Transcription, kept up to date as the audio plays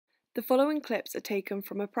The following clips are taken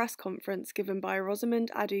from a press conference given by Rosamund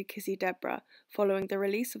Adu Kissy Deborah following the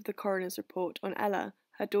release of the coroner's report on Ella,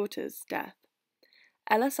 her daughter's, death.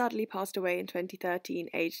 Ella sadly passed away in 2013,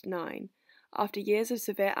 aged 9, after years of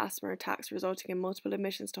severe asthma attacks resulting in multiple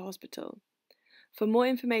admissions to hospital. For more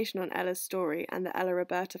information on Ella's story and the Ella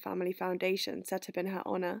Roberta Family Foundation set up in her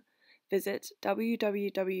honour, visit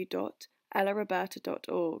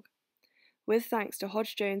www.ellaroberta.org. With thanks to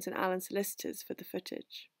Hodge Jones and Allen solicitors for the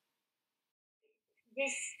footage.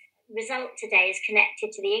 This result today is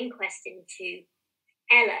connected to the inquest into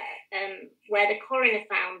Ella, where the coroner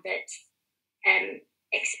found that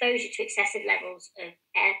exposure to excessive levels of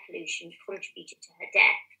air pollution contributed to her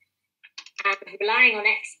death. And relying on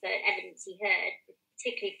expert evidence he heard,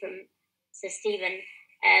 particularly from Sir Stephen,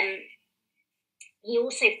 he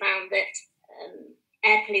also found that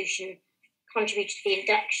air pollution contributed to the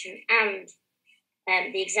induction and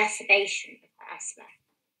the exacerbation of her asthma.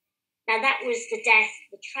 Now, that was the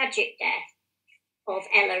tragic death of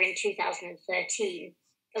Ella in 2013.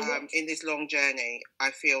 In this long journey,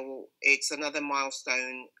 I feel it's another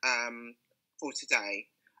milestone for today.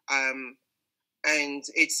 And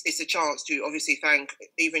it's a chance to obviously thank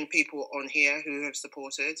even people on here who have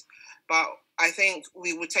supported. But I think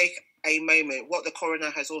we would take a moment. What the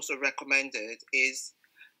coroner has also recommended is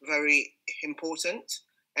very important.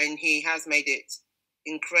 And he has made it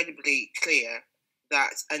incredibly clear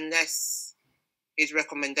that unless his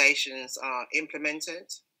recommendations are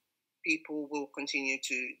implemented, people will continue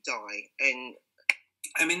to die. And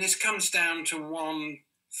I mean, this comes down to one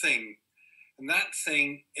thing, and that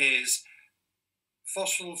thing is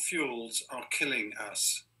fossil fuels are killing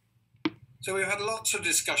us. So we've had lots of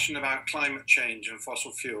discussion about climate change and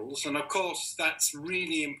fossil fuels, and of course that's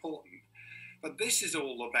really important. But this is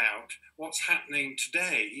all about what's happening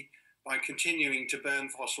today by continuing to burn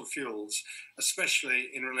fossil fuels, especially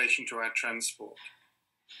in relation to our transport.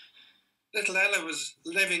 Little Ella was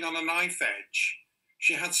living on a knife edge.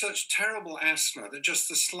 She had such terrible asthma that just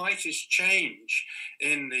the slightest change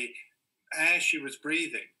in the air she was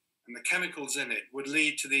breathing and the chemicals in it would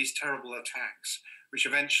lead to these terrible attacks, which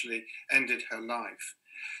eventually ended her life.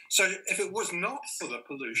 So if it was not for the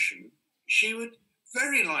pollution, she would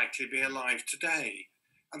very likely be alive today.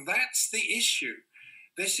 And that's the issue.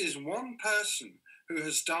 This is one person who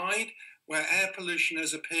has died where air pollution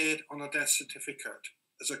has appeared on a death certificate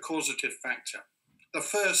as a causative factor. The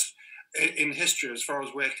first in history as far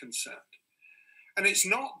as we're concerned. And it's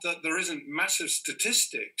not that there isn't massive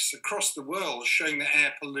statistics across the world showing that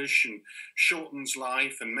air pollution shortens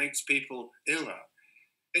life and makes people iller.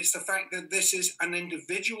 It's the fact that this is an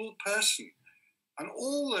individual person. And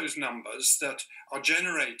all those numbers that are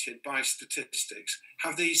generated by statistics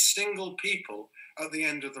have these single people at the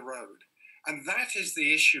end of the road. And that is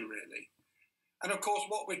the issue, really. And of course,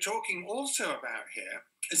 what we're talking also about here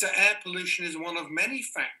is that air pollution is one of many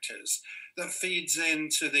factors that feeds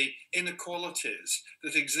into the inequalities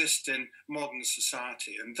that exist in modern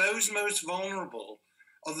society. And those most vulnerable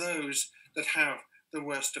are those that have the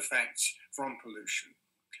worst effects from pollution.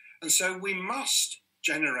 And so we must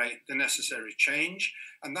generate the necessary change,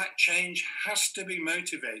 and that change has to be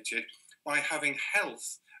motivated by having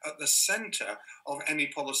health at the centre of any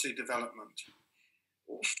policy development.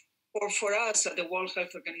 Or for us at the World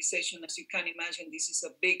Health Organization, as you can imagine, this is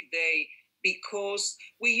a big day because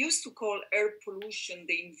we used to call air pollution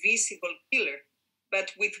the invisible killer.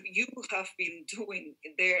 But with you have been doing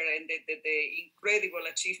there and the incredible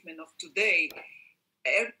achievement of today,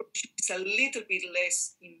 air pollution is a little bit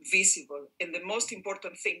less invisible. And the most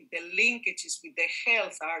important thing, the linkages with the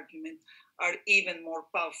health argument are even more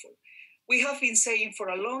powerful. We have been saying for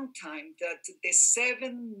a long time that the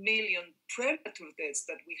 7 million premature deaths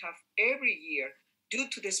that we have every year due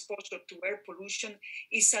to the exposure to air pollution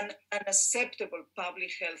is an unacceptable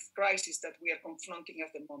public health crisis that we are confronting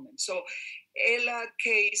at the moment. So Ella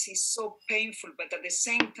case is so painful, but at the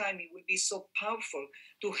same time, it will be so powerful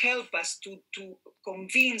to help us to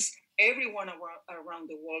convince everyone around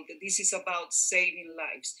the world that this is about saving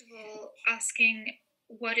lives. Well, asking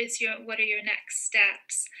what are your next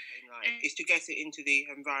steps? Right. Is to get it into the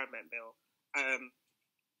environment bill.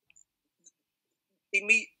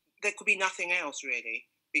 There could be nothing else really,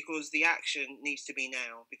 because the action needs to be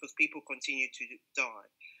now, because people continue to die.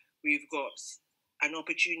 We've got an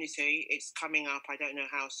opportunity. It's coming up. I don't know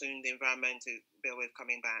how soon the environmental bill is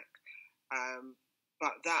coming back,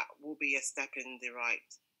 but that will be a step in the right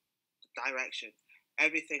direction.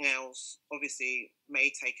 Everything else obviously may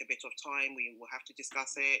take a bit of time. We will have to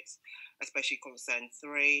discuss it, especially concern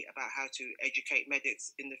 3 about how to educate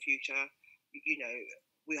medics in the future. You know,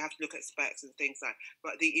 we have to look at specs and things like.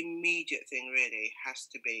 But the immediate thing really has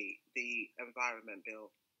to be the Environment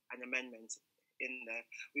Bill, an amendment in there.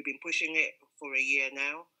 We've been pushing it for a year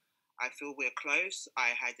now. I feel we're close.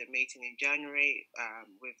 I had a meeting in January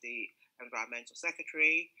with the Environmental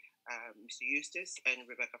Secretary, Mr. Eustace, and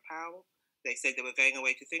Rebecca Powell. They said they were going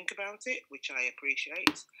away to think about it, which I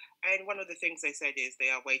appreciate. And one of the things they said is they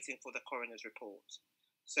are waiting for the coroner's report.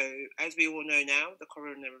 So as we all know now, the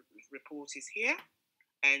coroner's report is here,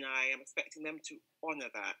 and I am expecting them to honour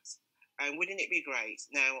that. And wouldn't it be great?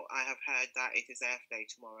 Now I have heard that it is Earth Day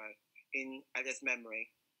tomorrow in Ella's memory,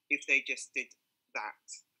 if they just did that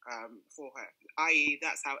for her, i.e.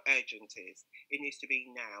 that's how urgent it is. It needs to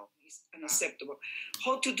be now. It's unacceptable.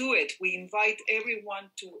 How to do it? We invite everyone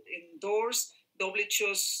to endorse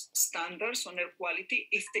WHO's standards on air quality.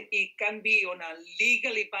 If it can be on a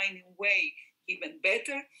legally binding way, even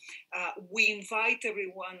better. We invite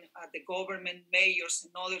everyone, the government, mayors,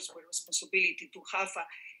 and others with responsibility to have a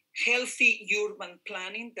healthy urban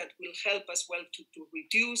planning that will help as well to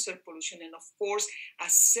reduce air pollution and, of course,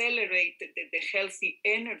 accelerate the healthy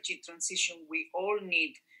energy transition we all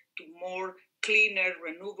need to more cleaner,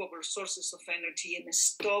 renewable sources of energy and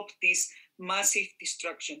stop this massive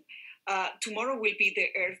destruction. Tomorrow will be the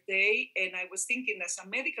Earth Day, and I was thinking, as a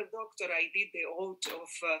medical doctor, I did the oath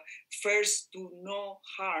of first do no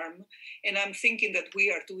harm, and I'm thinking that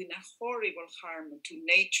we are doing a horrible harm to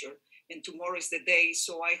nature, and tomorrow is the day.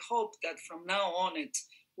 So I hope that from now on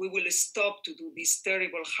we will stop to do this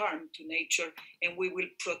terrible harm to nature, and we will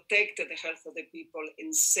protect the health of the people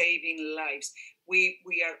in saving lives.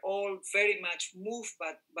 We are all very much moved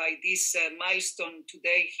by this milestone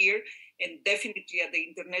today here, and definitely at the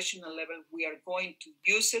international level, we are going to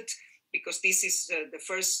use it, because this is the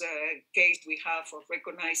first case we have of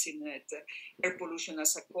recognizing air pollution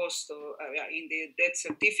as a cost in the death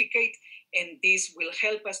certificate, and this will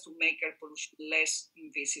help us to make air pollution less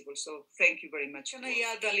invisible. So thank you very much. Can I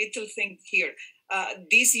add a little thing here?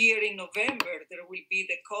 This year in November, there will be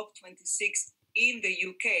the COP26 in the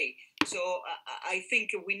UK. So I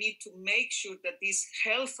think we need to make sure that this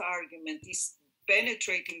health argument is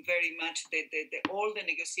penetrating very much all the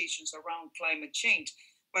negotiations around climate change,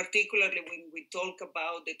 particularly when we talk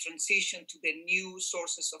about the transition to the new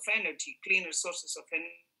sources of energy, cleaner sources of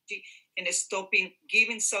energy, and stopping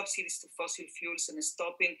giving subsidies to fossil fuels and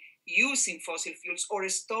stopping using fossil fuels, or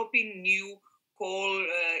stopping new coal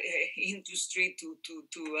industry to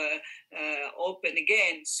open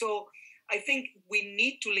again. So I think we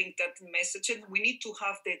need to link that message, and we need to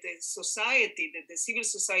have the society, the civil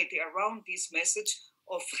society around this message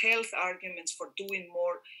of health arguments for doing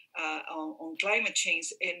more on climate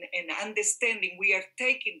change, and understanding we are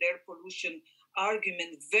taking the air pollution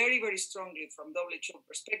argument very, very strongly from WHO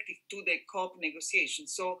perspective to the COP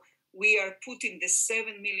negotiations. So we are putting the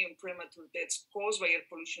 7 million premature deaths caused by air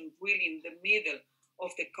pollution really in the middle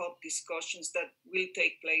of the COP discussions that will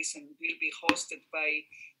take place and will be hosted by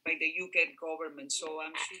the UK government. So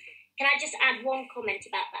I'm sure that... Can I just add one comment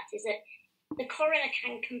about that? Is that the coroner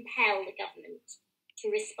can compel the government to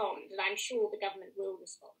respond, and I'm sure the government will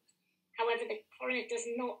respond. However, the coroner does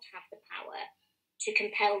not have the power to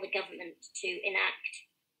compel the government to enact,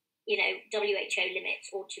 WHO limits,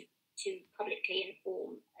 or to publicly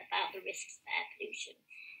inform about the risks of air pollution.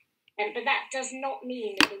 But that does not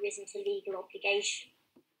mean that there isn't a legal obligation,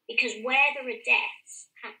 because where there are deaths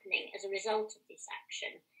happening as a result of this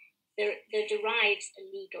action, there derives a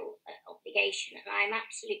legal obligation. And I'm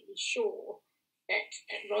absolutely sure that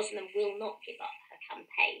Rosamond will not give up her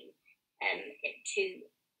campaign to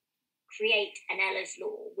create an Ella's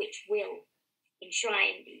law, which will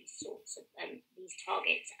enshrine these sorts of these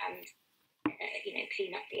targets and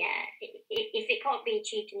clean up the air. If it can't be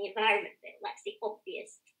achieved in the Environment Bill, that's the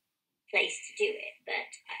obvious place to do it, but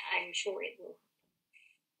I'm sure it will.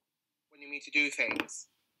 When you need to do things,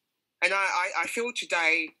 and I feel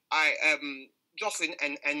today, Jocelyn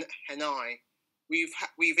and I,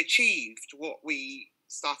 we've achieved what we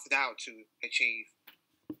started out to achieve,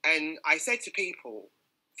 and I said to people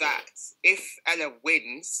that if Ella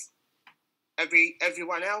wins,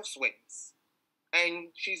 everyone else wins, and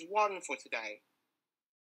she's won for today.